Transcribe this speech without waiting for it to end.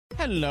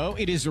Hello,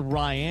 it is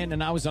Ryan,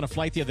 and I was on a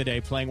flight the other day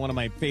playing one of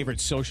my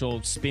favorite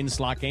social spin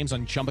slot games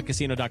on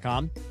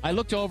ChumbaCasino.com. I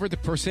looked over at the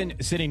person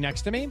sitting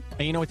next to me, and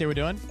you know what they were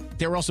doing?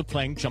 They were also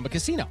playing Chumba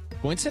Casino.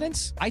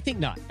 Coincidence? I think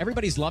not.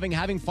 Everybody's loving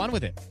having fun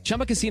with it.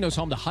 Chumba Casino is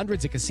home to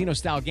hundreds of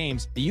casino-style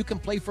games that you can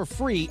play for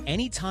free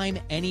anytime,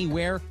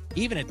 anywhere,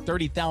 even at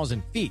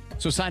 30,000 feet.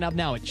 So sign up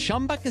now at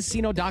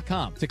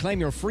ChumbaCasino.com to claim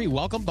your free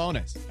welcome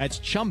bonus. That's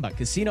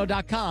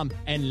ChumbaCasino.com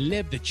and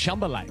live the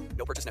Chumba life.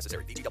 No purchase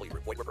necessary. VGW.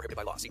 Void where prohibited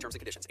by law. See terms and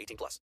conditions.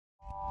 18+.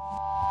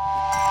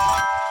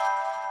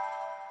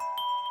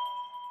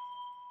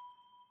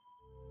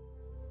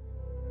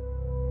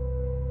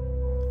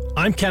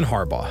 I'm Ken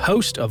Harbaugh,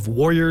 host of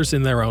Warriors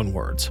in Their Own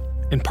Words.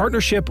 In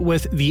partnership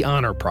with The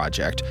Honor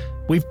Project,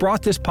 we've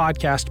brought this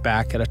podcast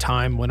back at a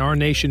time when our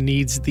nation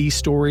needs these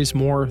stories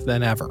more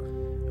than ever.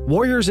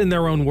 Warriors in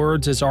Their Own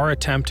Words is our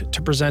attempt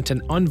to present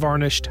an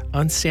unvarnished,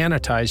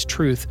 unsanitized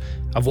truth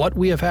of what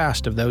we have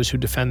asked of those who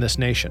defend this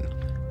nation.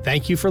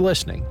 Thank you for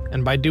listening,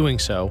 and by doing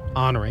so,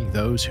 honoring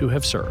those who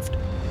have served.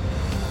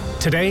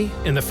 Today,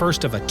 in the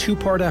first of a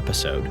two-part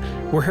episode,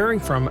 we're hearing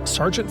from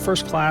Sergeant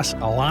First Class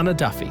Alana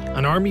Duffy,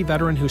 an Army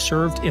veteran who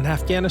served in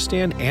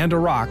Afghanistan and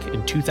Iraq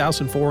in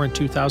 2004 and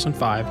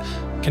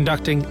 2005,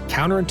 conducting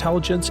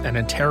counterintelligence and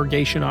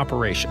interrogation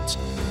operations.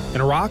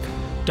 In Iraq,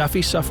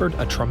 Duffy suffered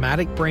a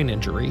traumatic brain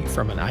injury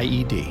from an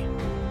IED.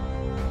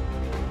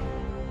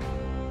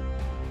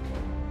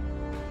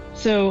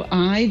 So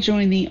I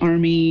joined the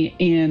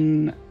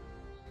Army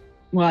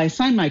I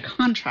signed my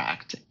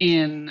contract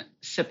in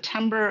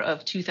September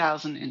of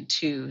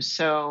 2002.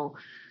 So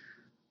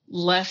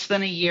less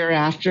than a year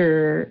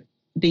after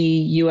the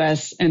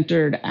U.S.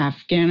 entered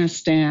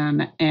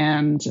Afghanistan.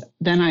 And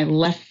then I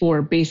left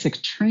for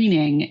basic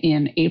training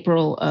in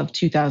April of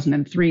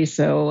 2003.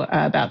 So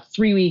about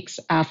 3 weeks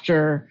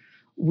after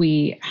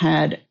we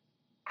had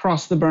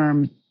crossed the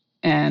berm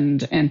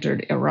and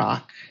entered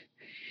Iraq.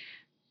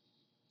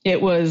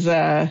 It was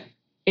a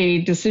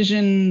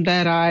decision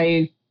that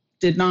I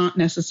did not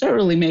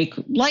necessarily make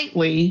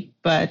lightly,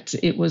 but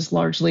it was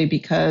largely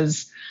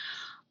because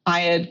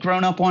I had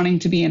grown up wanting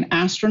to be an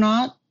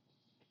astronaut.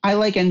 I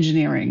like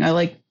engineering. I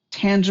like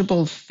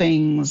tangible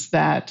things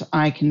that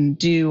I can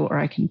do or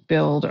I can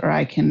build or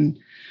I can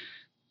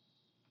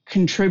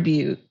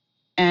contribute.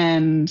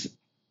 And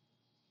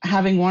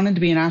having wanted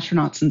to be an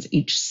astronaut since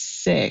age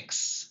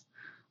 6,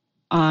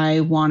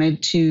 I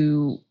wanted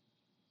to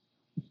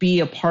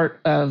be a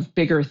part of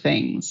bigger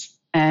things,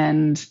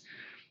 and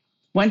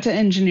went to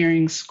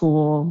engineering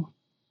school,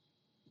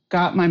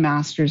 got my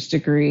master's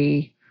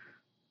degree,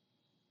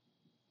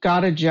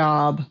 got a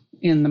job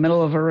in the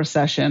middle of a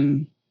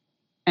recession,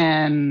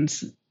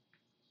 and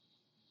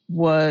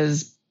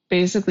was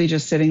basically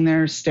just sitting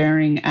there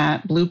staring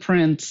at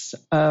blueprints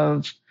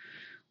of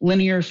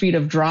linear feet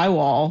of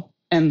drywall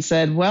and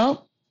said,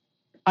 well,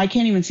 I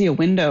can't even see a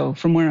window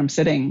from where I'm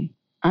sitting.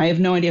 I have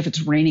no idea if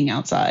it's raining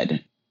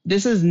outside.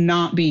 This is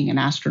not being an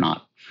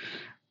astronaut,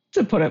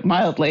 to put it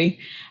mildly.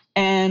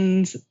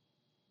 And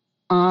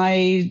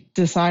I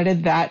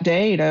decided that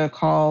day to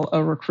call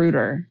a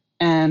recruiter.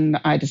 And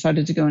I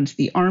decided to go into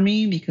the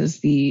Army because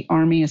the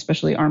Army,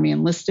 especially Army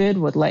Enlisted,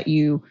 would let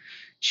you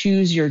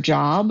choose your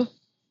job.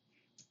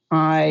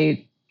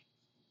 I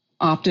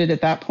opted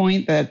at that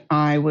point that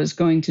I was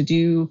going to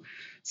do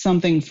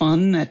something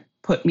fun that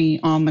put me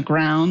on the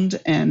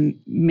ground and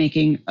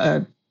making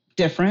a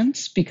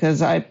difference,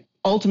 because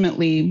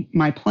ultimately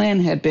my plan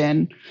had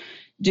been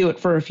do it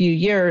for a few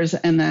years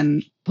and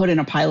then put in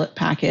a pilot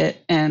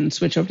packet and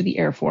switch over to the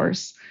Air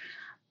Force.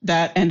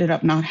 That ended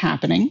up not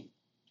happening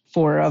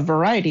for a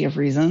variety of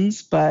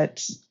reasons,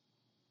 but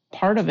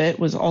part of it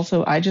was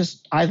also I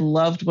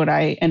loved what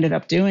I ended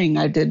up doing.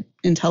 I did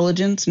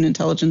intelligence and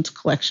intelligence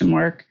collection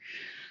work.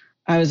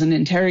 I was an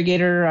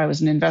interrogator. I was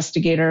an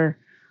investigator.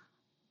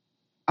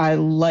 I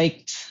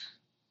liked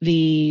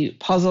the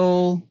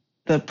puzzle,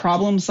 the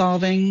problem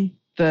solving,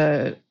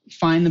 the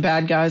find the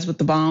bad guys with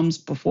the bombs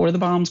before the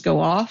bombs go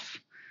off.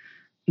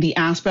 The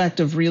aspect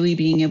of really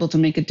being able to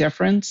make a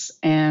difference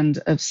and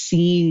of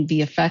seeing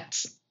the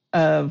effects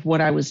of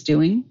what I was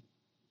doing,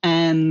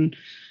 and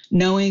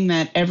knowing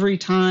that every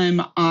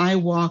time I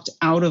walked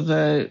out of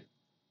a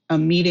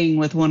meeting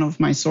with one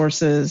of my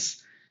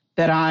sources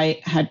that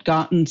I had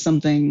gotten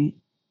something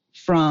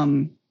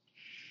from,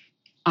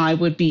 I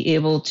would be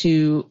able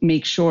to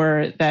make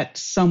sure that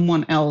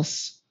someone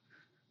else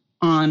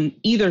on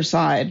either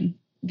side,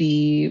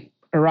 the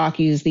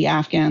Iraqis, the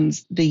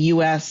Afghans, the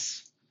U.S.,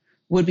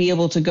 would be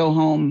able to go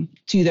home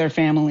to their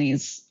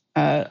families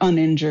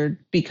uninjured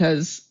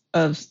because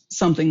of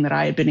something that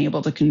I had been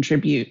able to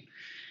contribute.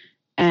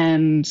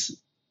 And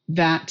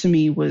that to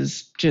me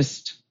was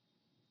just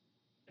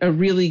a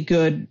really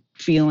good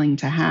feeling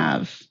to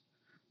have.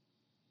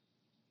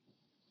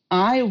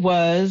 I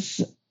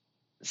was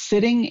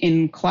sitting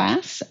in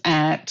class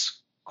at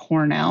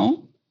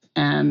Cornell,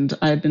 and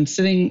I had been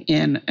sitting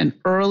in an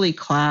early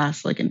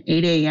class, like an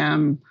 8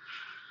 a.m.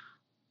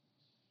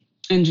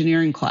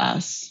 engineering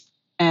class.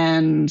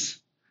 And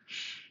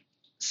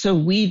so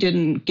we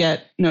didn't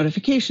get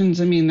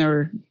notifications. I mean, there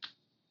were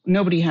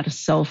nobody had a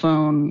cell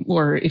phone,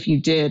 or if you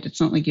did,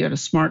 it's not like you had a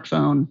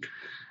smartphone.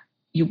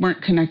 You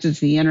weren't connected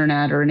to the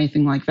internet or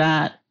anything like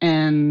that.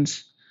 And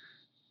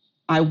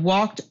I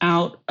walked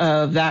out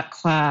of that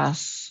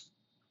class,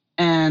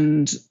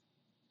 and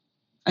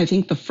I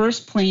think the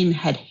first plane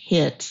had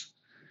hit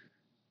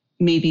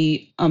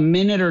maybe a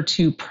minute or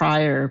two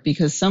prior,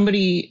 because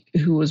somebody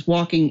who was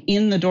walking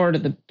in the door to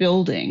the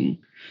building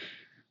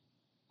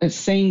is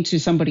saying to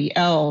somebody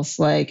else,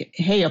 like,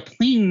 hey, a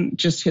plane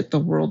just hit the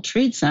World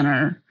Trade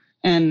Center.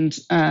 And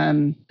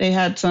they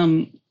had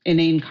some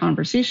inane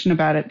conversation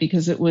about it,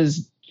 because it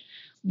was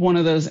one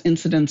of those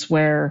incidents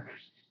where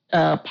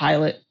a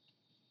pilot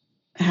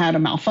had a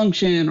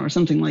malfunction or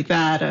something like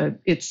that.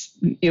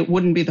 It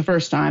wouldn't be the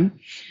first time.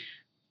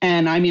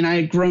 And I mean, I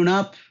had grown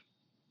up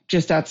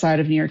just outside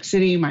of New York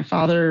City. My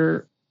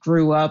father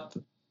grew up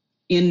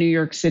in New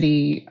York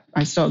City.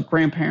 I still have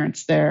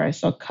grandparents there. I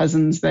still have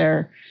cousins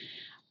there.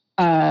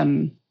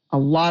 A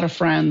lot of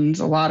friends,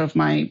 a lot of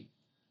my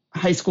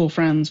high school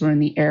friends were in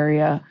the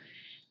area.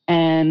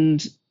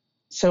 And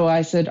so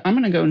I said, I'm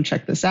going to go and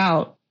check this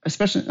out.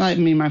 Especially, I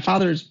mean, my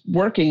father's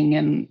working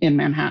in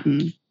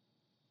Manhattan.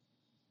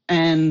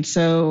 And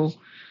so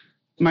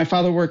my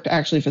father worked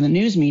actually for the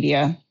news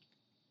media.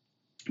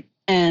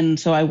 And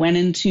so I went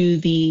into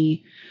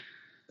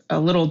a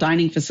little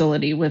dining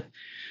facility with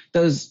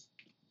those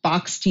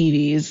box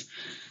TVs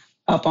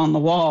up on the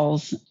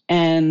walls.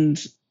 And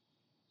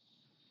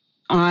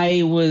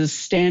I was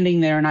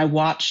standing there and I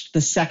watched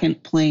the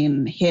second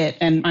plane hit.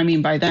 And I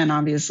mean, by then,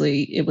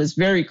 obviously, it was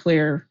very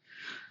clear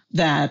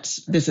that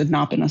this had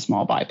not been a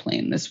small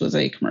biplane. This was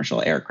a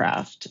commercial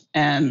aircraft.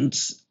 And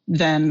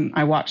then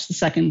I watched the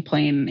second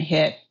plane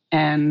hit,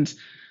 and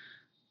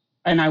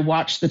I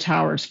watched the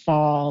towers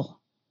fall.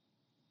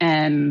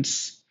 And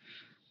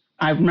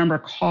I remember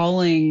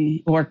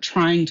calling or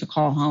trying to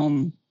call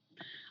home.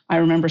 I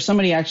remember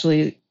somebody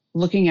actually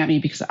looking at me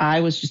because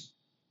I was just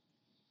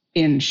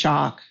in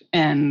shock.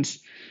 And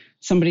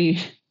somebody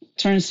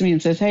turns to me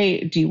and says,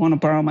 hey, do you want to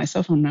borrow my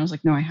cell phone? And I was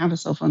like, no, I have a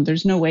cell phone.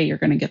 There's no way you're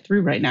going to get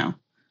through right now.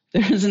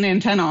 There's an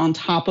antenna on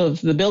top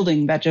of the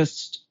building that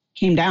just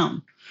came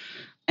down.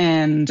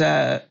 And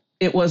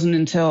it wasn't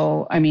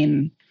until, I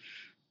mean,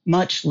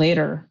 much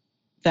later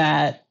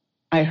that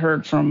I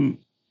heard from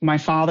my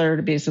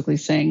father basically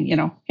saying, you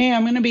know, hey,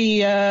 I'm going to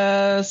be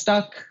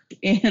stuck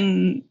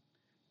in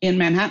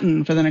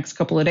Manhattan for the next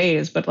couple of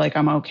days, but like,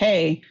 I'm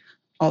okay.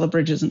 All the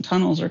bridges and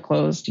tunnels are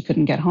closed. He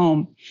couldn't get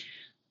home.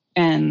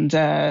 And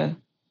I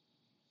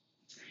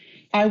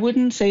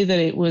wouldn't say that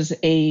it was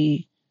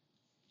a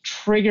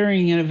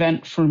triggering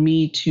event for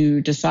me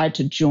to decide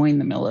to join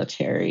the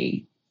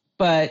military,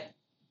 but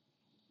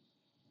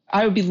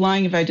I would be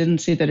lying if I didn't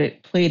say that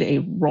it played a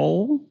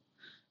role,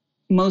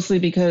 mostly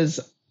because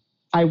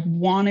I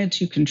wanted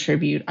to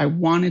contribute. I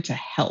wanted to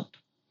help.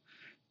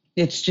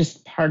 It's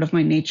just part of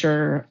my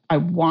nature. I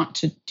want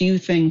to do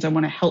things. I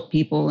want to help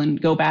people and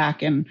go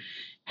back and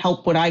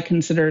help what I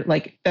consider,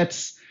 like,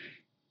 that's,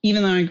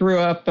 even though I grew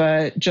up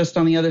just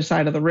on the other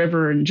side of the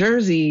river in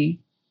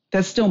Jersey,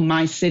 that's still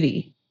my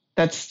city.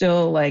 That's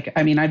still like,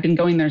 I mean, I've been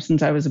going there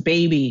since I was a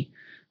baby.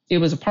 It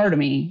was a part of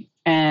me.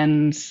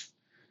 And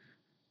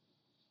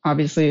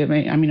obviously,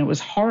 I mean, it was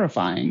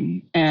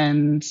horrifying.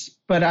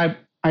 But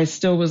I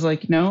still was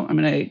like, no, I'm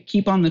going to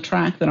keep on the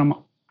track that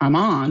I'm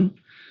on.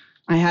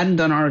 I hadn't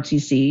done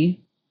ROTC.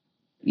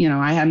 You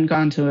know, I hadn't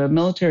gone to a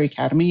military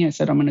academy. I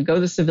said, I'm going to go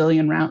the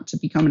civilian route to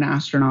become an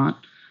astronaut.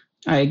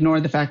 I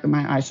ignored the fact that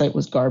my eyesight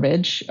was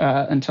garbage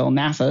until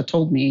NASA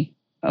told me,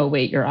 oh,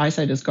 wait, your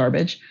eyesight is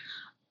garbage.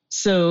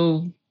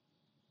 So,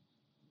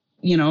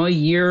 you know, a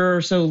year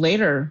or so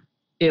later,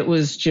 it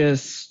was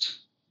just,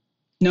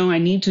 no, I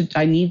need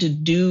to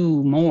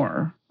do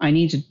more. I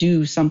need to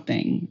do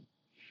something.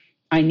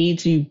 I need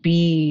to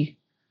be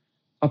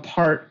a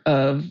part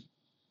of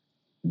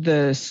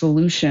the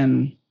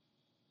solution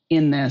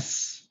in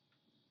this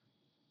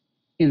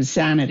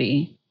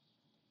insanity.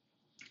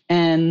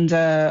 And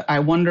I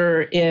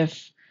wonder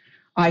if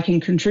I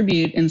can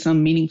contribute in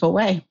some meaningful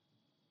way.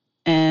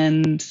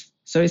 And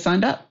so I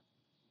signed up.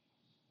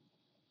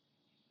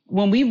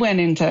 When we went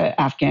into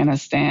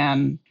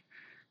Afghanistan,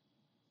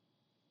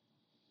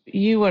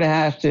 you would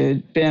have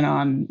to been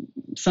on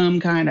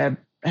some kind of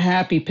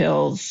happy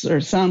pills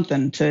or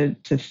something to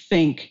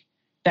think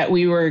that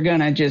we were going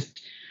to just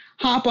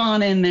hop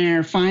on in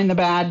there, find the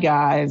bad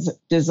guys,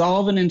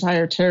 dissolve an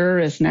entire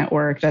terrorist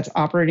network that's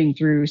operating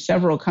through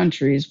several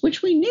countries,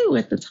 which we knew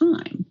at the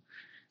time,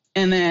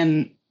 and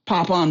then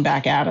pop on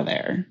back out of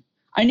there.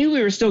 I knew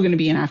we were still going to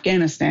be in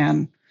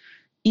Afghanistan,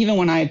 even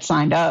when I had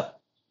signed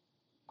up,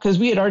 because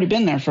we had already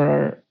been there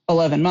for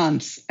 11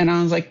 months. And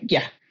I was like,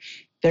 yeah,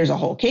 there's a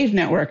whole cave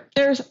network.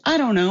 There's, I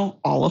don't know,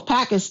 all of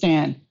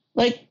Pakistan.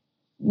 Like,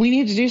 we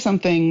need to do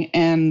something,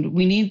 and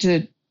we need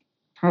to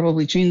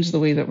probably change the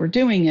way that we're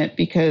doing it,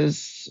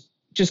 because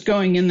just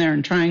going in there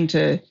and trying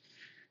to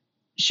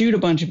shoot a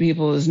bunch of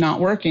people is not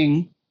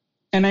working.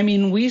 And I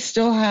mean, we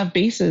still have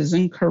bases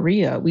in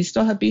Korea. We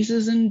still have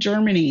bases in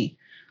Germany.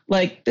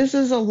 Like, this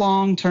is a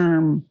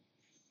long-term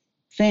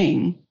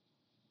thing.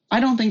 I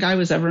don't think I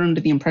was ever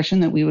under the impression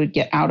that we would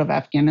get out of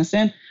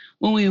Afghanistan.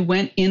 When we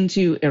went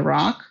into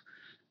Iraq,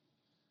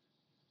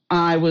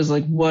 I was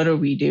like, what are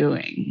we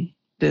doing?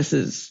 This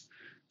is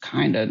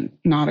kind of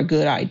not a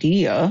good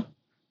idea.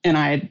 And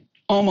I had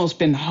almost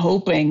been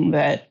hoping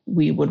that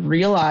we would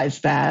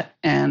realize that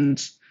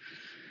and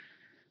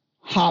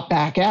hop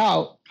back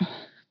out.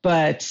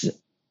 But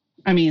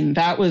I mean,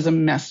 that was a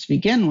mess to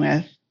begin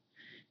with.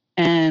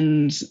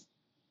 And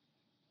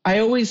I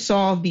always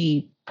saw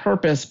the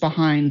purpose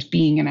behind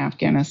being in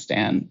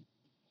Afghanistan.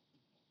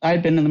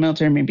 I'd been in the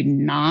military maybe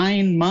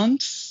 9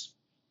 months,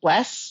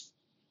 less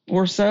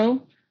or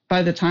so,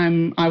 by the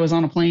time I was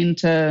on a plane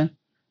to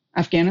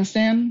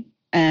Afghanistan.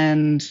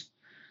 And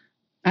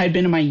I had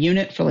been in my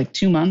unit for like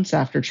 2 months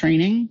after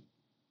training.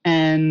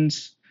 And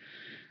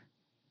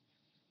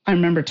I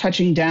remember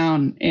touching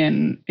down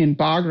in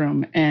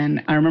Bagram,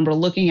 and I remember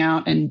looking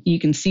out, and you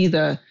can see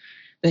the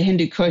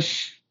Hindu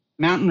Kush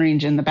mountain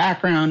range in the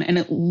background. And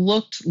it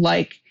looked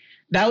like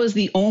that was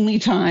the only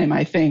time,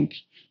 I think,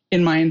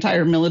 in my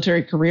entire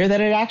military career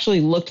that it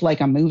actually looked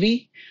like a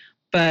movie.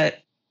 But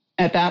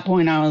at that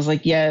point, I was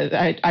like,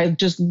 yeah, I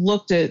just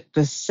looked at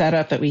the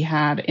setup that we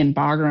had in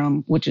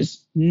Bagram, which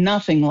is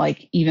nothing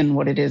like even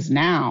what it is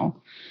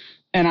now.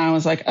 And I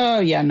was like, oh,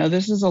 yeah, no,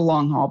 this is a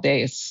long haul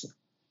base.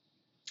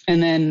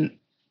 And then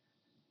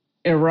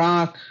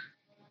Iraq,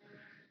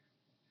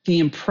 the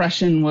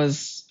impression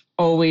was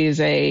always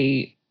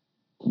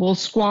we'll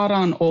squat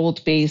on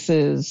old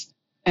bases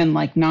and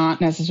like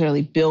not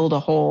necessarily build a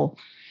whole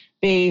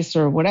base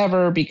or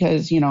whatever,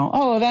 because,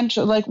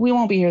 eventually, like, we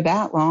won't be here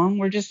that long.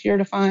 We're just here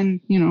to find,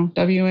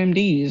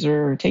 WMDs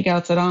or take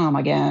out Saddam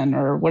again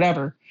or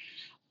whatever.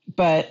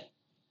 But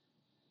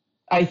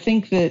I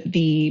think that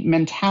the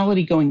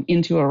mentality going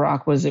into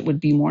Iraq was it would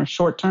be more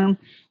short term,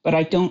 but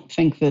I don't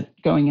think that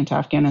going into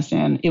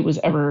Afghanistan, it was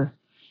ever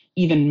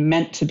even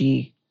meant to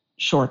be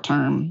short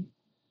term.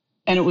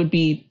 And it would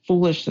be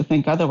foolish to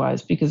think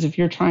otherwise, because if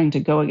you're trying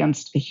to go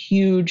against a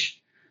huge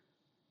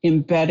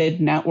embedded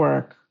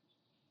network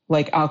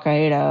like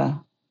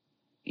Al-Qaeda,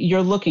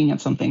 you're looking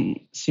at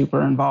something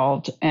super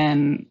involved.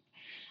 And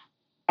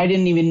I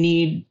didn't even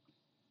need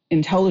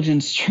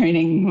intelligence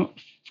training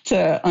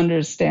to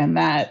understand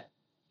that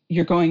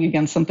you're going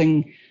against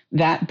something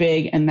that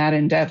big and that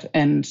in depth.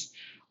 And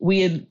we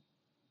had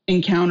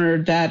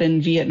encountered that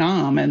in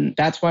Vietnam. And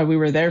that's why we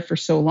were there for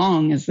so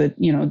long, is that,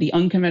 the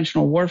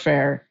unconventional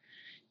warfare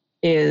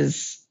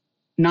is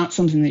not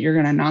something that you're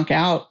going to knock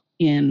out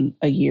in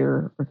a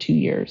year or 2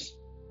 years.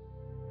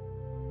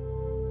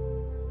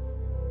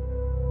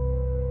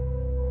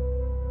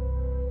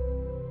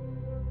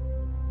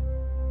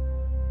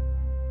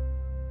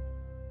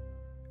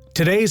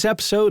 Today's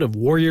episode of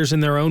Warriors in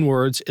Their Own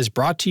Words is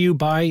brought to you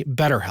by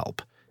BetterHelp.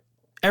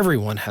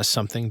 Everyone has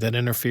something that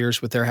interferes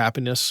with their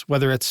happiness,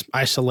 whether it's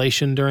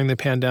isolation during the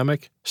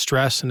pandemic,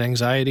 stress and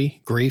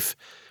anxiety, grief.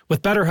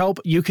 With BetterHelp,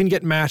 you can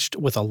get matched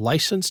with a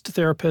licensed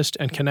therapist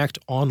and connect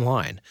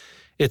online.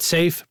 It's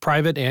safe,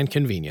 private, and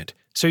convenient,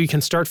 so you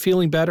can start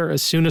feeling better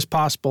as soon as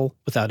possible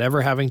without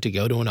ever having to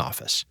go to an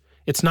office.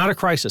 It's not a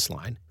crisis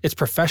line. It's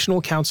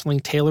professional counseling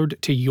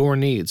tailored to your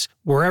needs,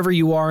 wherever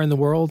you are in the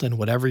world and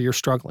whatever you're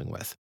struggling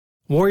with.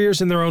 Warriors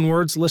in Their Own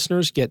Words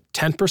listeners get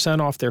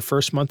 10% off their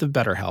first month of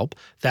BetterHelp.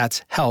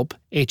 That's HELP,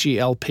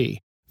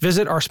 H-E-L-P.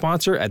 Visit our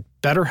sponsor at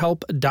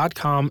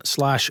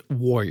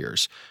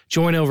betterhelp.com/warriors.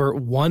 Join over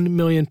 1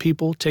 million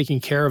people taking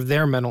care of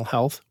their mental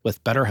health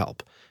with BetterHelp.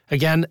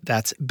 Again,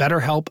 that's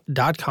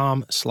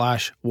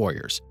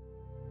betterhelp.com/warriors.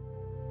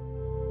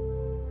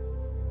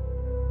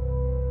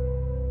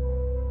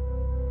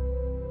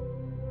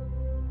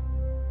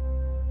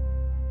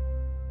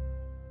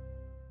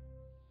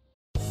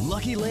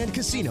 Lucky Land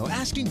Casino,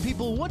 asking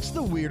people, what's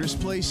the weirdest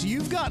place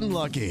you've gotten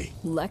lucky?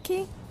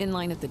 Lucky? In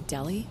line at the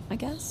deli, I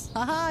guess?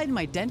 Aha, in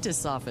my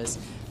dentist's office.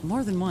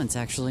 More than once,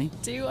 actually.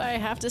 Do I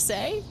have to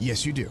say?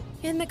 Yes, you do.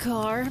 In the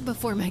car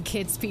before my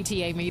kids'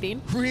 PTA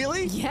meeting.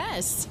 Really?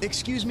 Yes.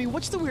 Excuse me,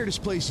 what's the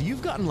weirdest place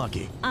you've gotten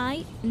lucky?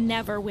 I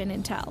never win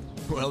and tell.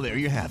 Well, there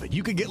you have it.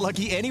 You can get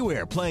lucky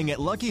anywhere, playing at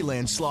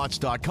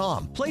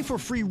LuckyLandSlots.com. Play for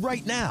free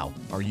right now.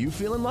 Are you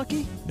feeling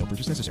lucky? No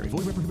purchase necessary.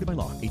 Void where prohibited by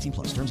law.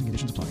 18+. Terms and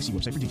conditions apply. See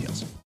website for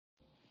details.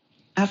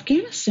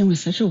 Afghanistan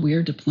was such a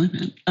weird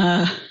deployment.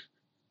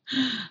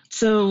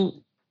 So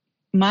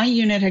my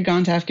unit had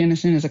gone to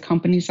Afghanistan as a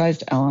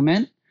company-sized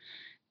element.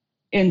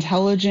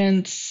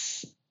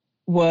 Intelligence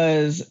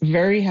was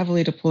very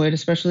heavily deployed,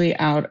 especially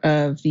out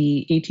of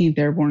the 18th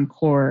Airborne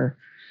Corps.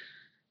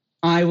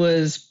 I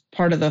was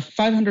part of the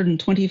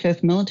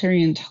 525th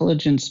Military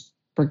Intelligence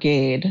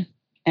Brigade.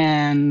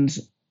 And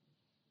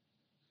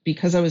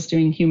because I was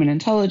doing human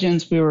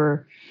intelligence, we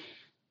were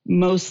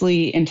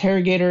mostly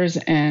interrogators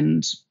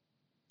and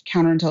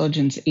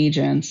counterintelligence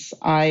agents.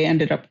 I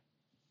ended up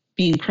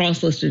being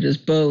cross-listed as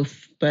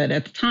both, but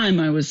at the time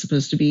I was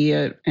supposed to be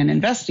an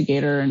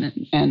investigator and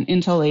an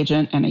intel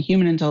agent and a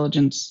human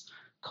intelligence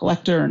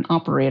collector and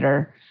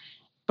operator.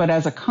 But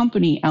as a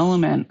company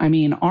element, I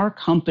mean, our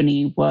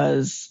company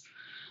was,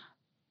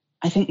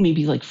 I think,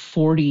 maybe like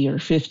 40 or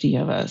 50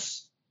 of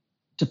us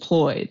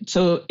deployed.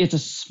 So it's a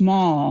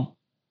small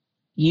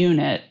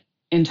unit.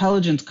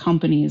 Intelligence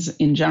companies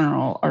in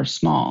general are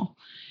small,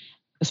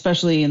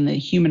 especially in the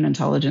human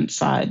intelligence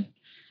side.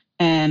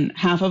 And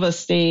half of us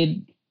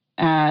stayed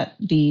at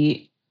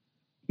the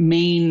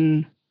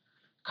main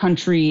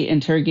country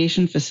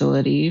interrogation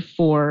facility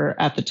for,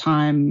 at the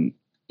time,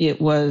 it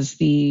was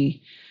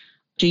the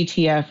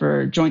JTF,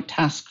 or Joint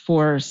Task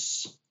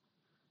Force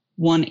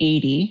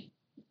 180,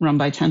 run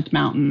by 10th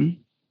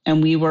Mountain.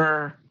 And we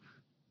were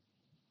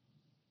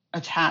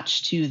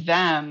attached to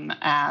them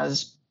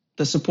as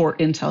the support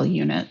intel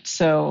unit.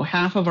 So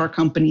half of our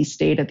company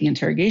stayed at the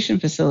interrogation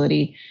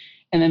facility,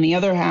 and then the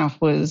other half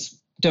was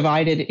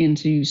divided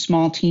into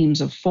small teams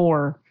of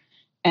 4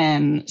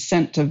 and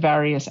sent to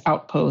various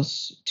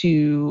outposts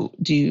to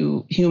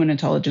do human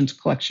intelligence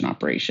collection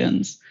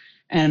operations.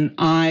 And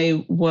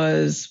I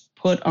was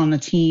put on the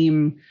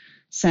team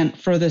sent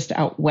furthest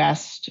out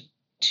west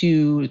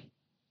to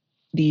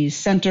the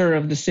center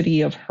of the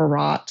city of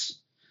Herat.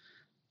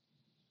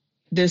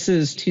 This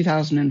is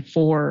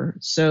 2004.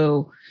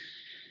 So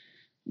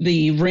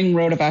the ring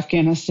road of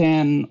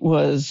Afghanistan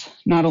was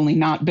not only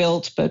not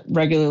built, but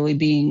regularly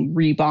being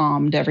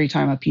rebombed every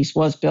time a piece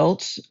was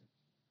built.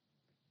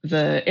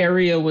 The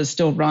area was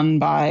still run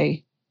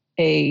by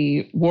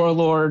a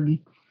warlord.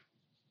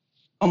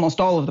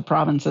 Almost all of the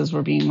provinces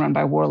were being run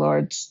by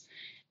warlords.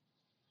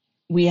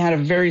 We had a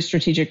very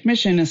strategic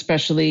mission,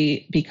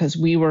 especially because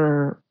we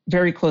were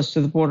very close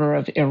to the border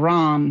of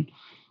Iran,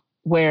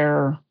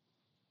 where,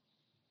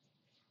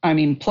 I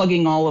mean,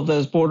 plugging all of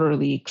those border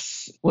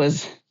leaks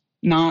was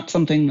not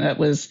something that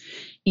was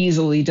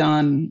easily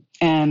done.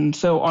 And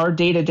so our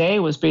day-to-day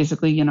was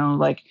basically,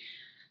 like,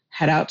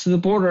 head out to the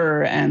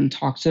border and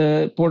talk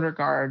to border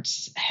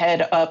guards,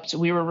 head up to,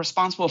 we were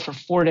responsible for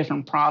 4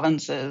 different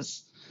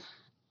provinces: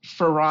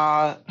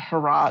 Farah,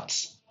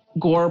 Herat,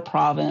 Ghor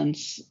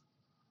province,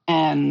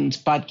 and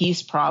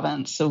Badghis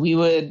province. So we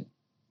would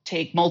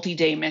take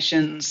multi-day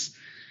missions.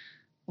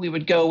 We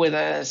would go with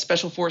a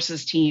special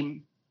forces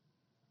team,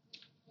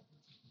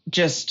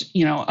 just,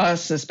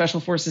 us, a special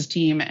forces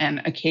team,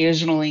 and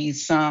occasionally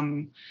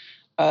some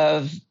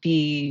of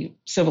the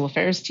civil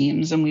affairs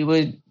teams. And we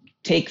would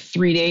take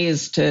 3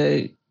 days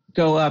to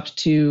go up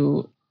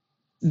to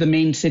the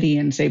main city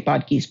in, say,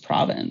 Badghis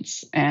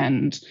province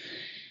and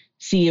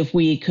see if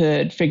we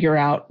could figure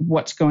out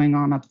what's going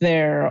on up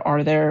there.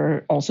 Are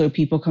there also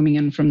people coming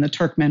in from the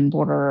Turkmen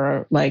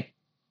border, like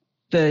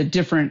the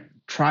different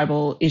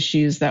tribal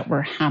issues that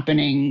were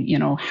happening?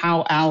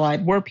 How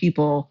allied were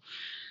people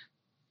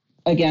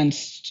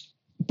against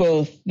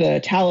both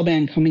the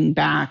Taliban coming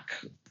back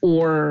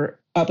or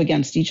up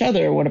against each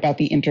other? What about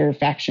the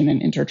inter-faction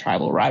and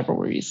inter-tribal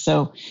rivalries?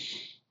 So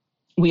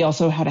we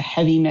also had a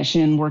heavy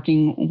mission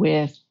working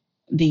with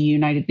the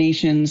United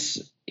Nations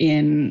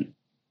in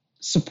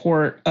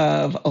support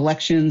of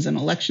elections and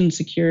election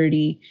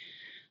security.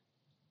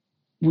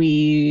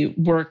 We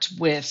worked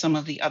with some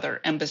of the other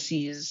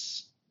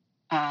embassies.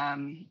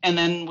 And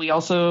then we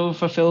also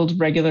fulfilled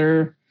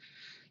regular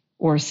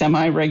or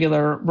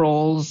semi-regular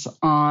roles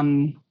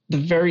on the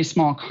very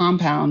small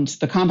compounds.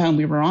 The compound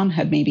we were on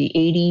had maybe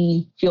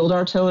 80 field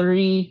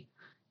artillery.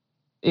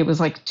 It was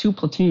like 2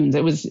 platoons.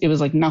 It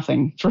was like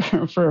nothing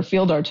for a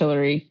field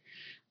artillery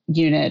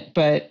unit,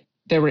 but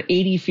there were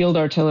 80 field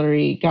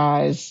artillery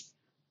guys,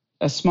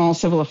 a small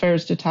civil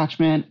affairs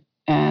detachment,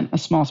 and a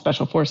small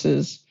special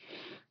forces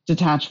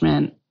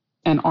detachment,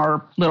 and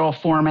our little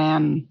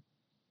 4-man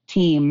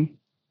team.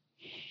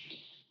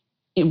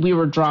 We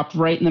were dropped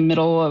right in the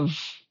middle of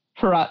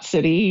Herat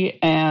City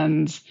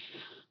and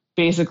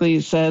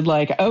basically said,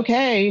 like,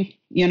 okay,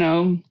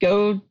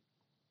 go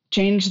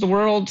change the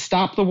world,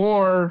 stop the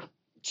war,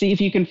 see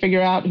if you can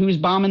figure out who's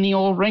bombing the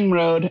old ring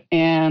road,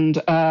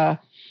 and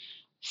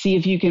see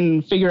if you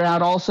can figure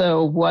out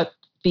also what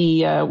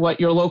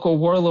your local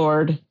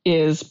warlord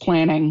is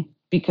planning,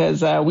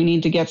 because we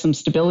need to get some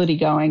stability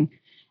going.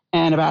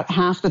 And about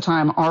half the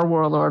time, our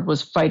warlord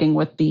was fighting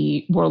with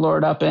the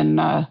warlord up in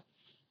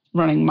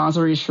running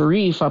Mazar-e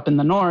Sharif up in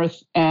the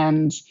north.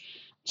 And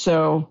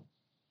so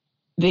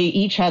they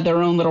each had their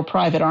own little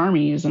private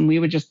armies, and we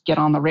would just get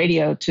on the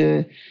radio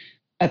to,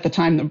 at the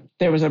time,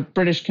 there was a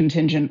British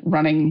contingent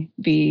running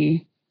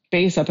the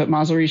base up at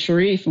Mazar-e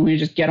Sharif, and we would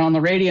just get on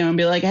the radio and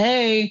be like,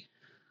 hey,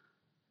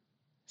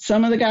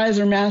 some of the guys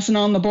are massing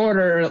on the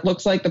border. It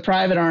looks like the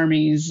private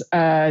armies.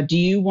 Do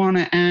you want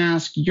to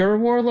ask your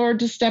warlord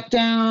to step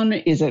down?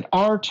 Is it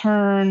our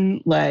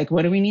turn? Like,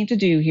 what do we need to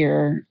do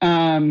here?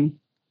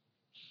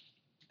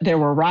 There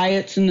were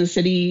riots in the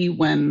city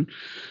when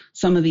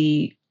some of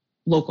the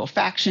local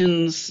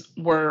factions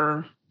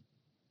were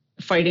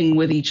fighting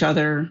with each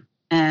other.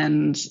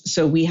 And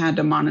so we had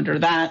to monitor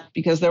that,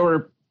 because there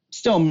were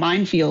still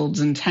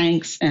minefields and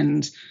tanks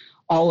and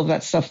all of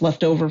that stuff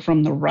left over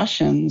from the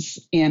Russians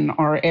in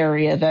our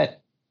area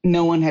that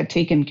no one had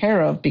taken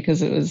care of,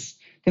 because it was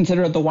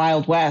considered the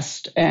Wild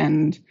West.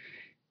 And,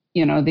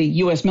 the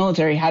U.S.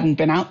 military hadn't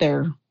been out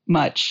there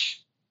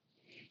much.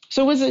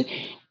 So it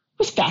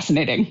was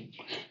fascinating.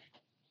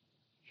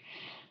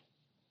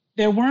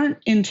 there weren't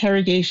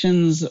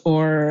interrogations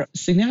or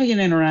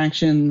significant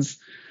interactions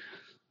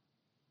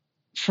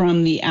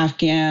from the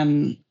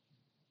Afghan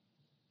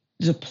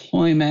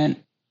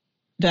deployment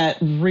that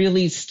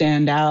really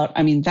stand out.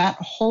 I mean, that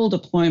whole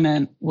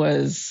deployment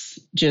was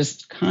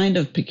just kind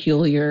of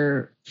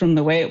peculiar from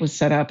the way it was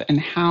set up and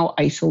how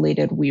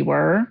isolated we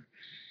were.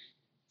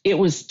 It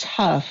was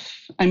tough.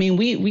 I mean,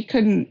 we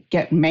couldn't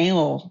get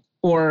mail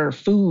or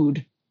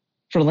food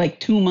for like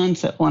 2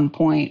 months at one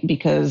point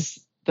because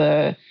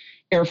the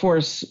Air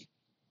Force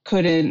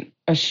couldn't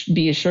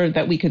be assured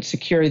that we could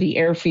secure the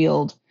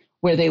airfield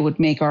where they would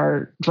make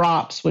our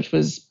drops, which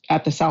was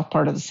at the south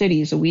part of the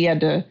city. So we had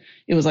to,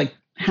 it was like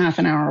half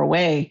an hour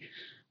away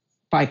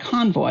by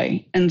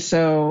convoy. And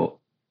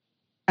so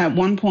at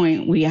one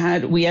point we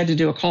had to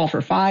do a call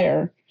for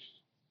fire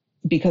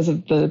because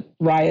of the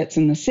riots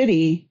in the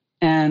city.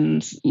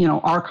 And, you know,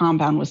 our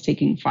compound was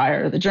taking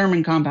fire. The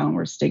German compound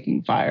was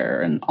taking fire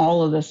and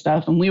all of this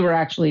stuff. And we were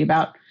actually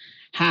about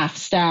half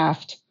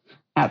staffed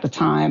at the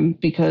time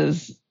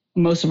because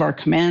most of our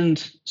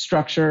command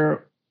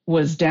structure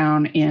was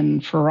down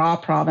in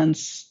Farah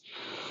province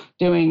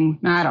doing,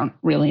 I don't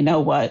really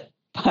know what,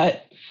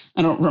 but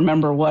I don't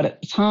remember what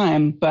at the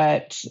time,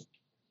 but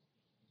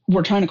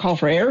we're trying to call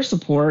for air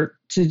support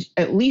to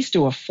at least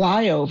do a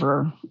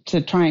flyover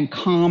to try and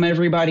calm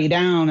everybody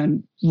down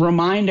and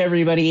remind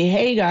everybody,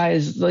 hey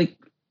guys, like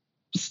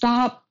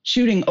stop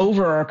shooting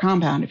over our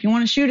compound. If you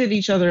want to shoot at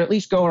each other, at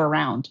least go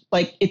around.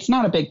 Like it's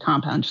not a big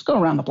compound, just go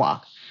around the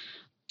block.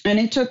 And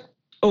it took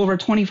over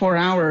 24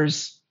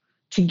 hours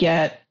to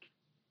get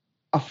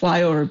a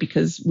flyover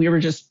because we were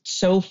just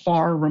so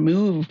far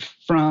removed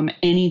from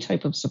any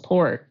type of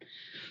support.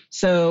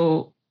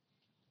 So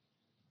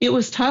it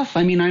was tough.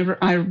 I mean,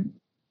 I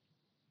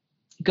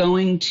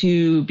going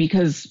to,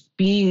 because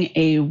being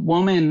a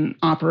woman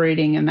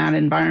operating in that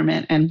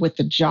environment and with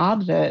the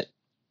job that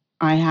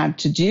I had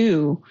to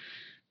do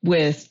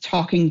with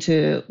talking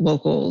to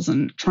locals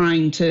and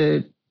trying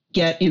to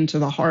get into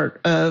the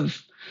heart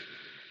of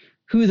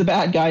who the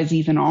bad guys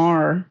even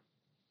are.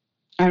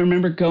 I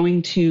remember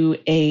going to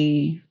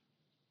a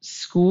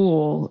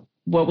school,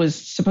 what was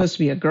supposed to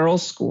be a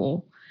girls'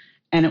 school,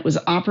 and it was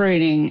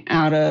operating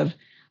out of,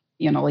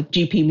 you know, like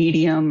GP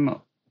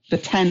Medium, the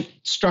tent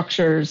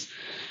structures.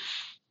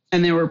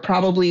 And there were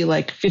probably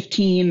like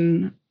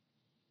 15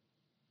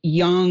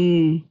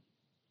 young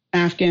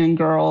Afghan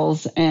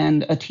girls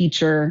and a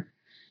teacher,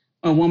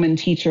 a woman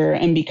teacher.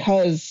 And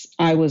because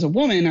I was a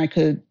woman, I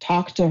could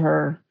talk to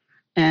her.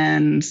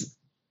 And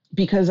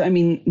because, I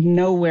mean,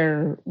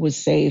 nowhere was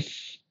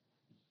safe.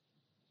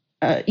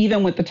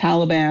 Even with the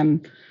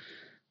Taliban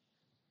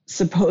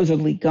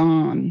supposedly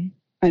gone.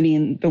 I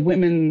mean, the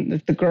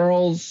women, the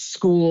girls'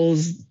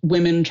 schools,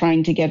 women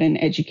trying to get an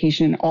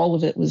education, all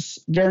of it was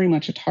very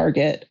much a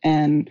target.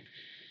 And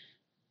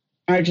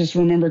I just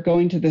remember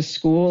going to this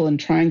school and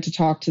trying to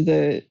talk to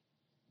the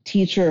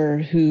teacher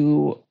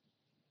who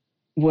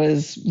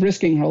was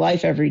risking her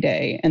life every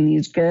day. And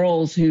these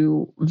girls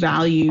who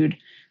valued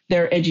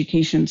their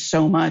education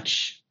so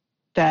much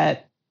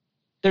that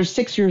they're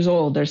 6 years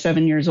old, they're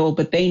 7 years old,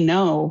 but they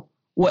know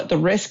what the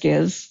risk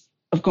is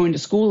of going to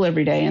school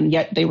every day, and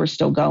yet they were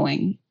still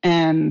going.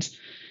 And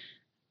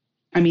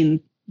I mean,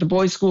 the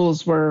boys'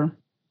 schools were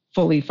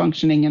fully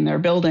functioning in their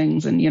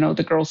buildings, and, you know,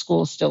 the girls'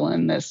 school is still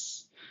in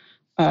this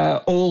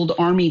old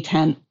army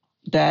tent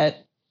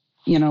that,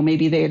 you know,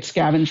 maybe they had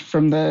scavenged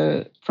from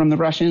the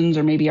Russians,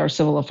 or maybe our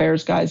civil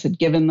affairs guys had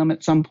given them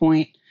at some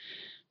point.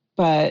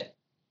 But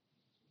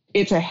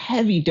it's a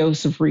heavy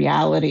dose of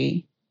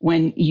reality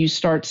when you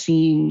start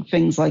seeing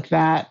things like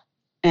that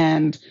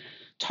and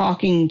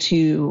talking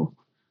to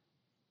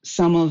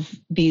some of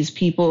these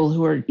people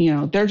who are, you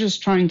know, they're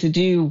just trying to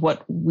do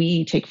what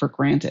we take for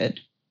granted.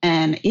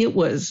 And it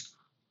was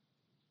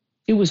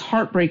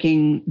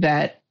heartbreaking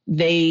that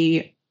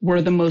they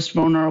were the most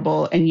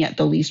vulnerable and yet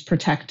the least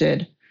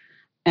protected.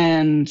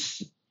 And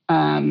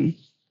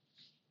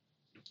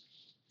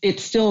it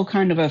still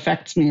kind of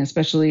affects me,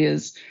 especially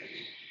as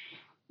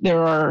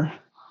there are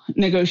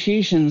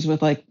negotiations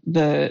with like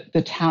the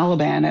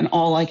Taliban, and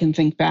all I can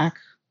think back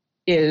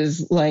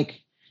is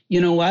like, you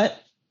know what?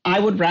 I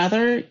would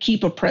rather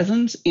keep a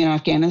presence in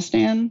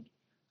Afghanistan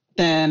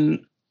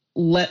than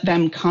let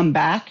them come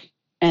back.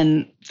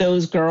 And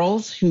those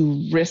girls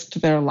who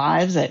risked their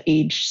lives at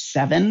age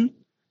 7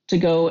 to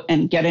go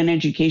and get an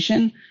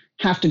education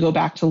have to go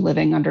back to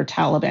living under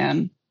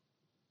Taliban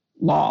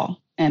law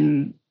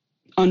and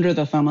under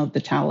the thumb of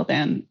the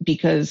Taliban,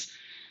 because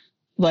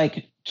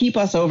like, keep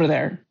us over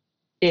there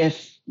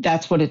if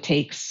that's what it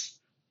takes.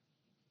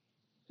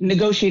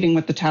 Negotiating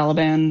with the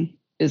Taliban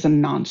is a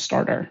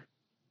non-starter,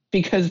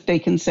 because they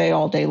can say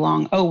all day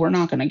long, oh, we're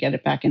not going to get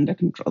it back into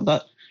control.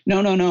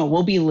 No,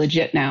 we'll be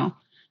legit now.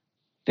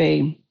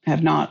 They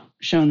have not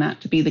shown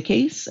that to be the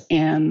case.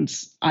 And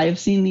I have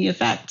seen the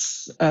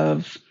effects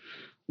of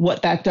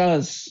what that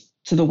does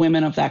to the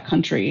women of that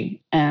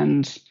country.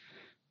 And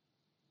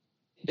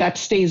that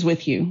stays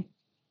with you.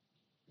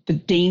 The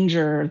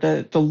danger,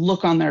 the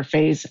look on their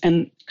face,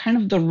 and kind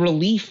of the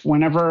relief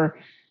whenever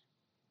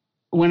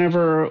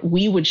whenever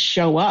we would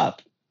show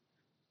up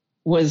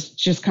was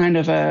just kind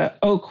of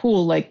oh,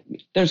 cool. Like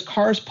there's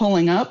cars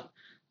pulling up.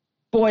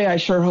 Boy, I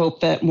sure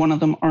hope that one of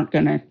them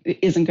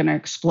isn't going to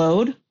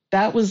explode.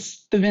 That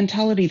was the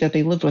mentality that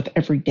they lived with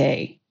every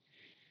day.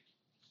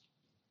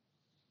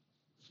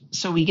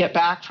 So we get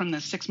back from the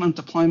 6-month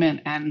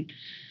deployment, and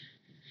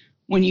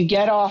when you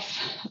get off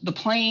the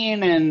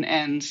plane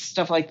and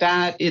stuff like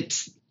that,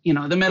 it's,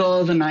 the middle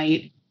of the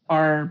night.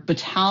 Our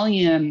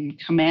battalion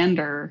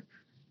commander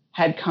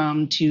had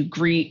come to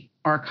greet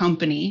our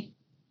company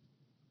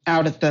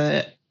out at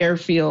the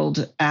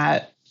airfield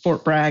at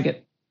Fort Bragg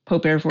at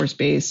Pope Air Force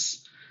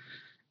Base.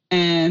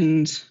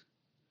 And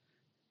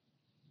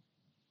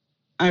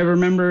I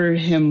remember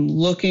him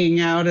looking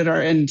out at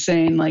and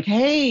saying like,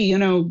 hey,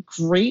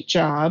 great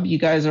job. You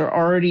guys are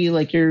already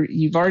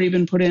you've already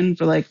been put in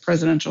for like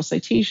presidential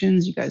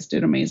citations. You guys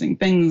did amazing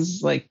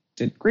things,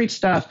 did great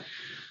stuff.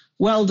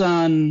 Well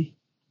done.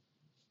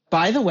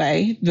 By the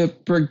way, the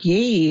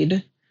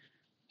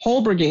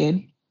whole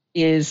brigade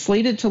is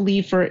slated to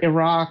leave for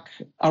Iraq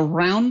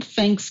around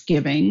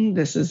Thanksgiving.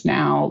 This is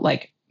now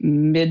like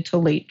mid to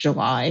late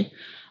July.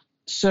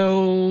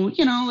 So,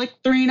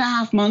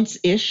 3.5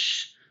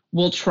 months-ish.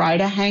 We'll try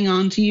to hang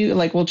on to you.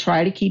 We'll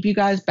try to keep you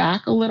guys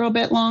back a little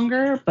bit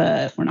longer,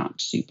 but we're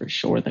not super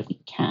sure that we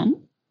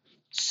can.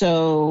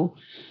 So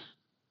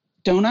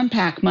don't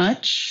unpack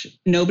much.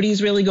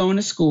 Nobody's really going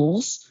to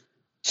schools.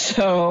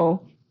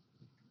 So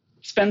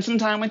spend some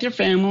time with your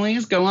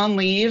families, go on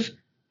leave,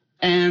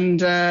 and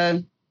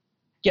be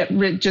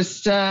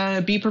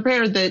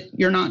prepared that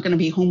you're not going to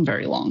be home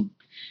very long.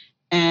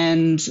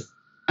 And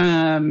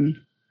I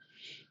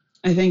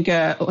think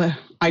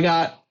I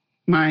got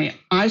my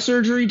eye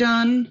surgery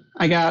done.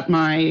 I got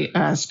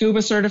my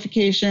scuba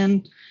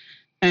certification.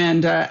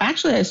 And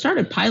actually, I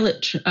started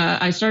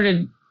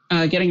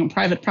getting a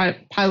private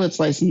pilot's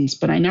license,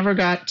 but I never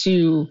got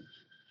to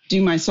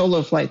do my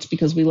solo flights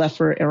because we left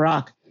for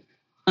Iraq.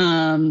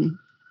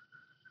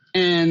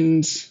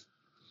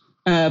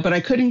 But I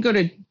couldn't go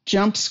to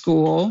jump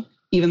school,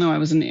 even though I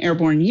was in the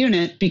airborne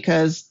unit,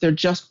 because there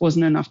just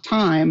wasn't enough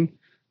time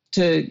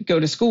to go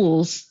to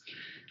schools.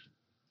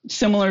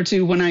 Similar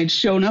to when I'd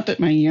shown up at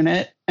my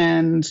unit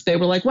and they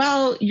were like,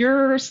 well,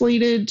 you're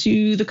slated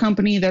to the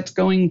company that's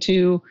going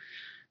to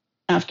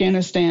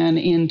Afghanistan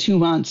in 2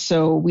 months.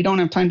 So we don't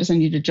have time to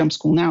send you to jump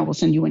school now. We'll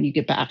send you when you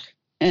get back.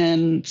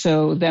 And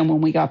so then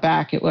when we got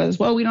back, it was,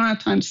 well, we don't have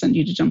time to send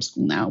you to jump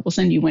school now. We'll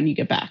send you when you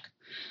get back.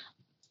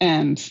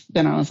 And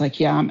then I was like,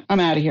 yeah, I'm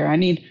out of here. I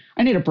need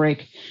a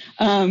break.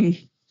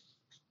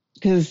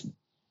 Because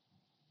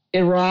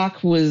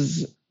Iraq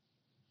was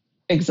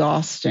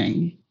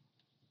exhausting.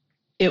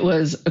 It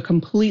was a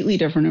completely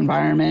different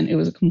environment. It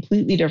was a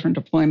completely different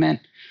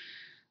deployment.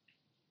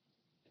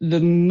 The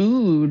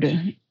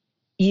mood,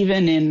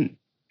 even in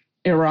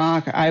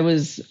Iraq, I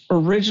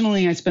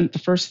spent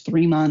the first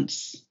 3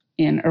 months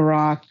in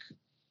Iraq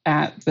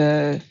at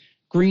the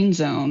Green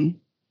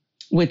Zone,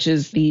 which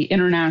is the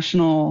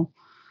international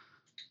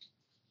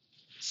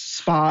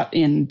spot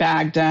in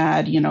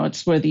Baghdad.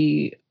 It's where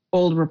the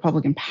old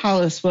Republican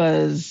Palace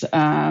was,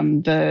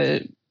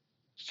 the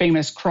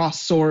famous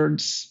cross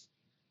swords.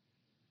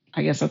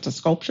 I guess that's a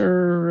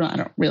sculpture. I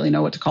don't really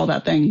know what to call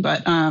that thing.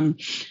 But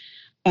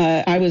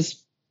I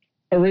was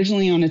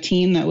originally on a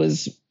team that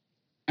was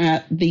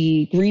at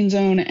the Green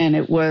Zone, and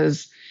it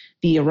was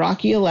the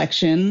Iraqi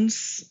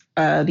elections.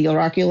 The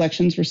Iraqi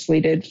elections were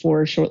slated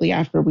for shortly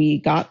after we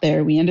got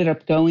there. We ended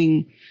up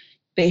going.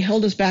 They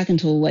held us back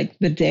until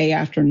the day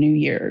after New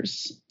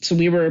Year's. So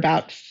we were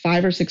about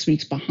 5 or 6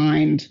 weeks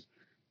behind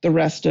the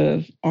rest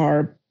of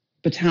our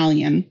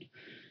battalion.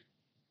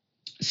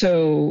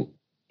 So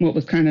what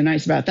was kind of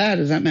nice about that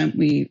is that meant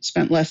we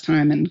spent less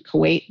time in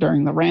Kuwait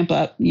during the ramp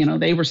up.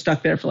 They were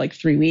stuck there for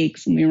 3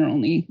 weeks and we were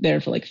only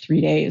there for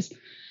 3 days.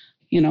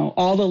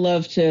 All the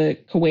love to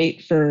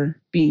Kuwait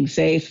for being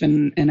safe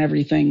and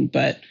everything,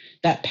 but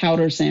that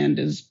powder sand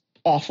is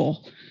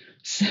awful.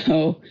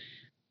 So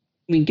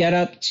we get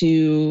up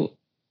to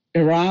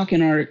Iraq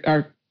and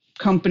our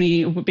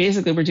company,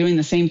 basically we're doing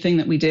the same thing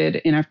that we did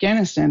in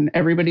Afghanistan.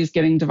 Everybody's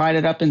getting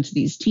divided up into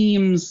these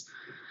teams.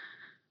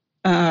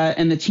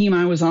 And the team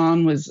I was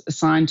on was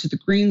assigned to the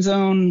Green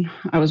Zone.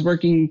 I was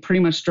working pretty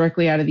much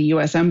directly out of the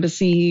U.S.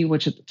 Embassy,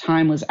 which at the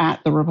time was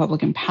at the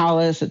Republican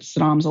Palace, at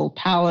Saddam's old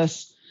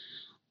palace.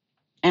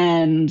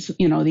 And,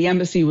 the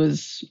embassy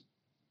was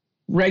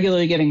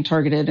regularly getting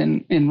targeted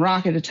in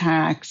rocket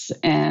attacks.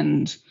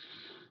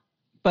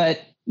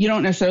 But you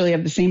don't necessarily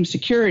have the same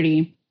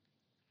security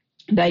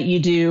that you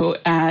do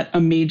at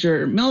a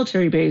major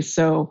military base.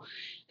 So,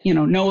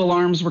 no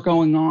alarms were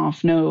going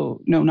off,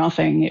 no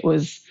nothing. It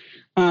was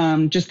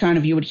just kind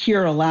of, you would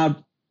hear a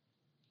loud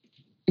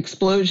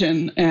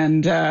explosion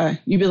and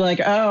you'd be like,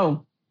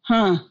 oh,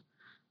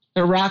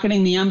 they're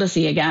rocketing the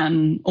embassy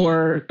again,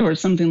 or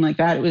something like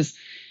that. It was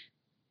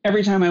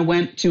every time I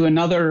went to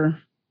another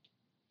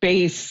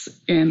base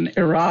in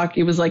Iraq,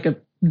 it was like a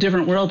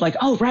different world. Like,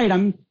 oh, right,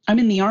 I'm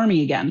in the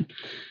army again.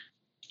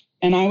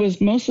 And I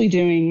was mostly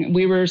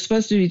we were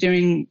supposed to be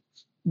doing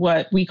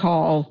what we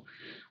call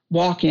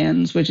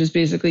walk-ins, which is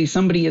basically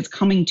somebody is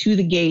coming to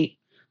the gate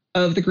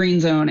of the green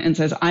zone and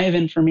says, I have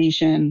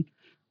information,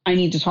 I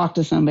need to talk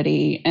to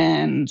somebody.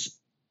 And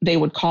they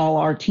would call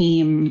our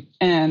team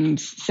and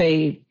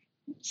say,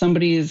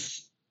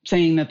 somebody's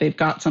saying that they've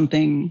got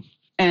something.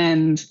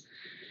 And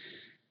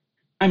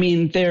I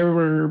mean, there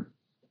were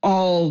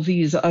all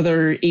these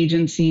other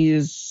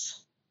agencies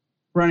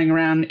running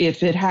around.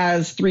 If it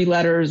has 3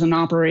 letters and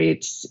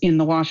operates in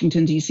the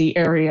Washington, D.C.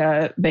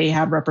 area, they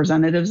have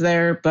representatives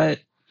there. But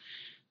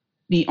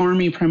the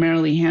Army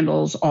primarily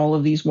handles all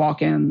of these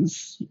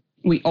walk-ins.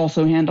 We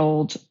also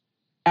handled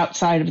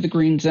outside of the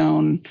green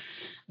zone,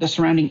 the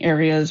surrounding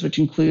areas, which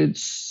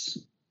includes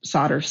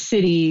Sadr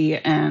City.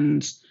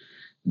 And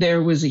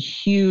there was a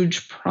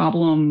huge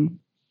problem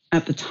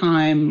at the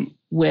time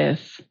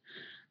with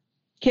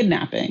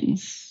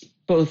kidnappings,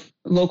 both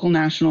local,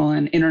 national,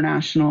 and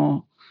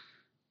international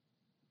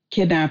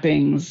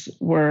kidnappings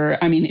were,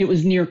 I mean, it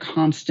was near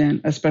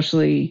constant,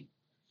 especially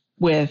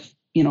with,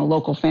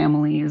 local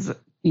families,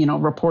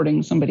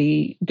 reporting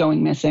somebody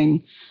going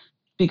missing,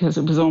 because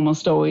it was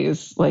almost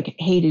always like,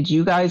 hey, did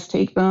you guys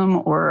take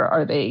them or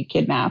are they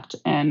kidnapped?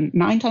 And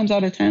 9 times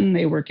out of 10,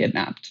 they were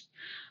kidnapped.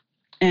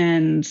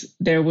 And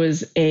there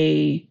was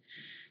an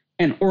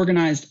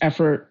organized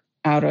effort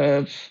out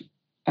of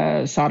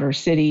Sadr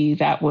City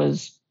that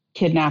was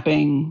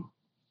kidnapping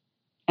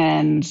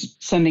and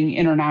sending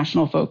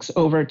international folks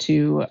over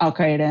to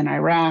Al-Qaeda in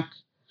Iraq.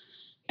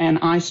 And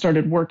I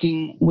started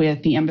working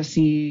with the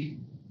embassy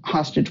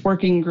hostage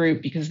working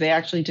group because they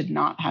actually did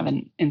not have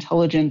an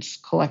intelligence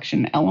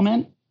collection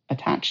element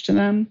attached to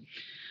them.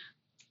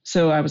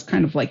 So I was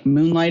kind of like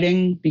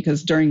moonlighting,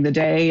 because during the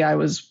day I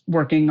was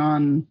working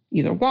on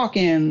either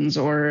walk-ins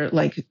or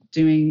like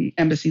doing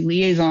embassy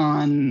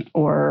liaison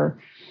or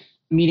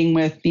meeting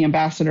with the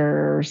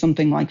ambassador or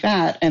something like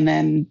that. And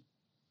then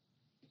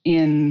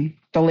in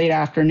the late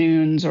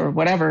afternoons or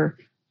whatever,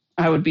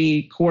 I would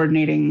be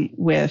coordinating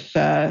with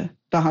the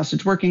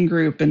hostage working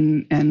group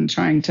and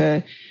trying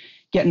to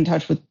get in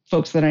touch with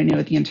folks that I knew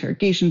at the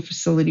interrogation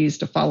facilities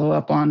to follow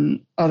up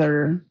on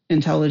other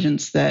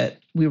intelligence that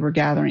we were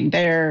gathering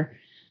there.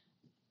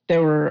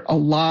 There were a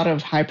lot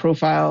of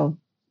high-profile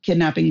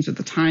kidnappings at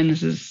the time.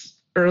 This is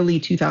early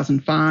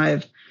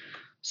 2005.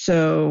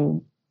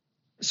 So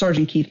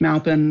Sergeant Keith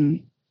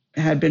Malpin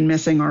had been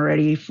missing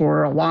already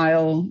for a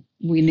while.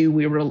 We knew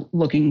we were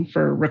looking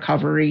for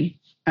recovery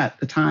at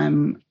the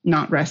time,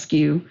 not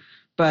rescue.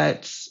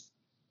 But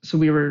so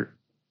we were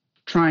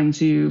trying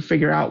to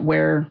figure out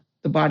where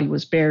the body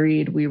was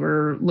buried. We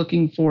were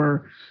looking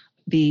for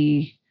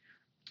the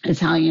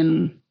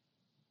Italian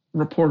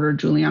reporter,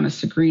 Giuliana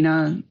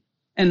Sagrina.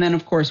 And then,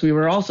 of course, we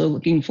were also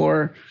looking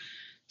for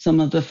some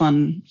of the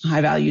fun,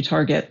 high-value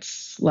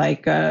targets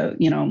like,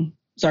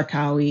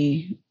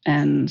 Zarqawi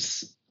and,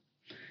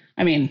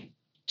 I mean,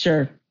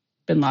 sure,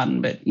 bin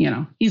Laden, but,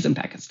 he's in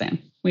Pakistan.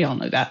 We all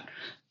know that.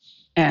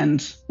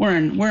 And we're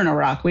in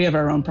Iraq. We have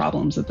our own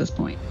problems at this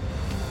point.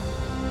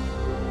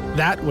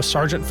 That was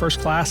Sergeant First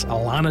Class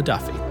Alana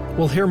Duffy.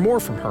 We'll hear more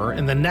from her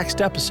in the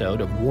next episode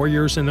of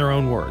Warriors in Their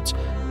Own Words.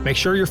 Make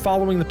sure you're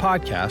following the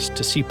podcast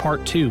to see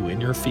part 2 in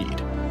your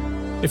feed.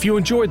 If you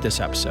enjoyed this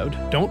episode,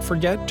 don't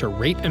forget to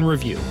rate and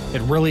review.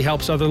 It really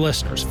helps other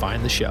listeners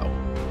find the show.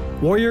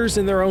 Warriors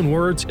in Their Own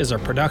Words is a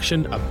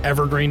production of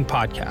Evergreen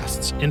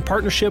Podcasts in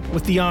partnership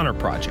with The Honor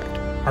Project.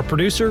 Our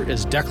producer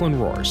is Declan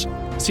Roars.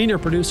 Senior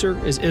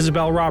producer is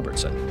Isabel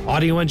Robertson.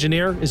 Audio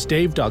engineer is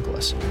Dave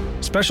Douglas.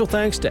 Special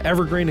thanks to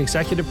Evergreen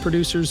executive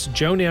producers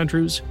Joan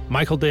Andrews,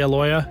 Michael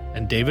DeAloia,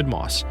 and David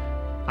Moss.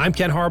 I'm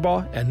Ken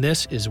Harbaugh, and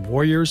this is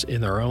Warriors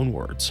in Their Own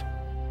Words.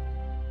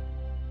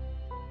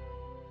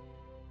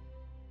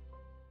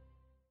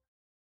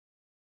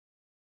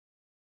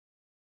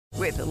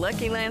 With the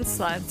Lucky Land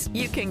Slots,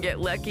 you can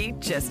get lucky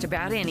just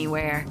about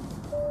anywhere.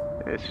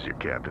 This is your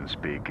captain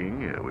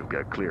speaking. We've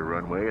got clear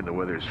runway and the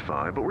weather's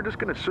fine, but we're just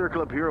going to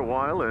circle up here a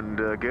while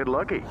and get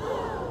lucky.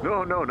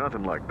 No,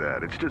 nothing like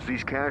that. It's just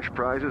these cash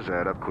prizes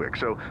add up quick.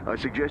 So I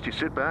suggest you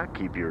sit back,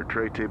 keep your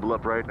tray table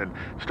upright, and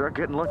start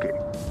getting lucky.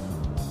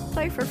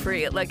 Play for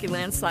free at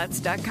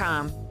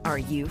LuckyLandSlots.com. Are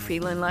you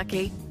feeling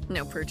lucky?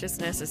 No purchase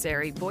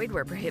necessary. Void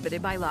where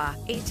prohibited by law.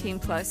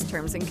 18+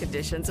 terms and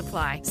conditions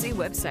apply. See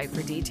website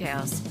for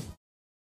details.